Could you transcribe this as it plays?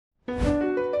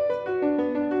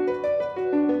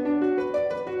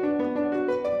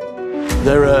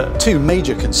There are two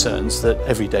major concerns that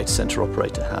every data center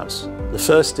operator has. The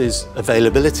first is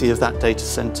availability of that data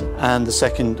center, and the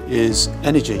second is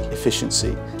energy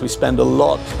efficiency. We spend a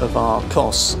lot of our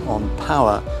costs on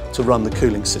power to run the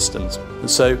cooling systems, and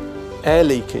so air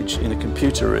leakage in a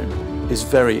computer room is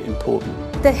very important.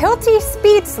 The Hilti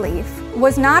Speed Sleeve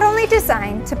was not only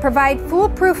designed to provide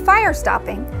foolproof fire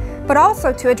stopping, but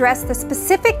also to address the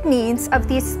specific needs of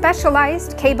these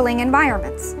specialized cabling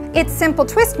environments. Its simple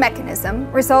twist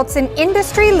mechanism results in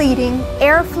industry-leading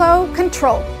airflow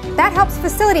control. That helps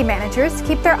facility managers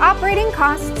keep their operating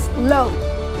costs low.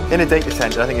 In a data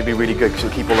center, I think it'd be really good because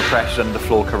it'll keep all the pressures under the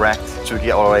floor correct, so we can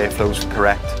get all our airflows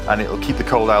correct, and it'll keep the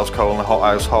cold aisles cold and the hot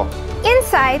aisles hot.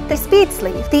 Inside the Speed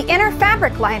Sleeve, the inner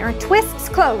fabric liner twists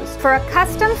closed for a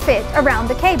custom fit around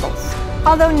the cables.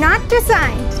 Although not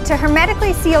designed to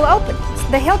hermetically seal openings,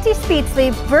 the Hilti Speed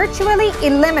Sleeve virtually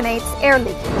eliminates air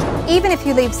leakage, even if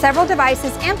you leave several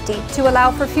devices empty to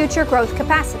allow for future growth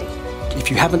capacity.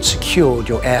 If you haven't secured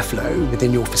your airflow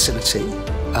within your facility,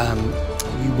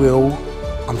 you will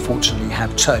unfortunately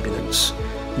have turbulence.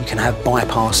 You can have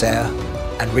bypass air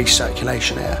and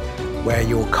recirculation air, where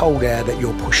your cold air that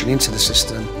you're pushing into the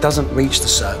system doesn't reach the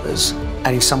servers,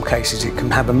 and in some cases it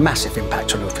can have a massive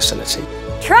impact on your facility.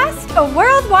 Trust a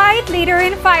worldwide leader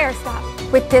in fire stop.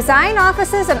 With design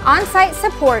offices and on-site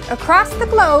support across the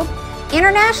globe,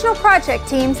 international project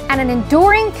teams, and an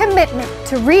enduring commitment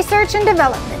to research and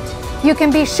development, you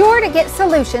can be sure to get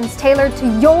solutions tailored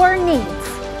to your needs,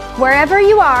 wherever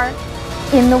you are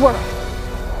in the world.